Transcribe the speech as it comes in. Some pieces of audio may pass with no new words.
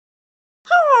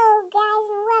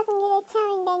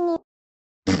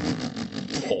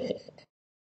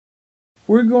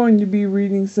We're going to be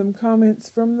reading some comments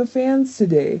from the fans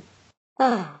today.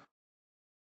 Okay,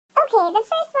 the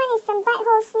first one is from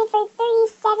Butthole Sniffer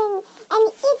 37, and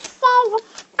it says,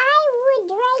 I would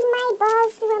drag my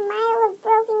balls through a mile of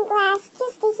broken glass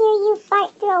just to hear you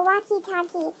fart through a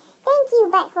walkie-talkie. Thank you,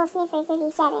 Butthole Sniffer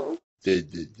 37.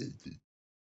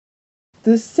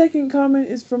 The second comment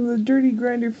is from the Dirty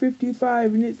Grinder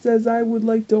 55, and it says, I would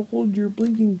like to hold your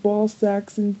blinking ball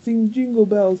sacks and sing Jingle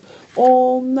Bells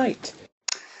all night.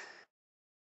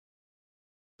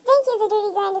 Thank you, the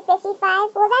Dirty Grinder 55.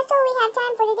 Well, that's all we have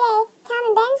time for today. Tom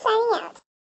and Ben signing out.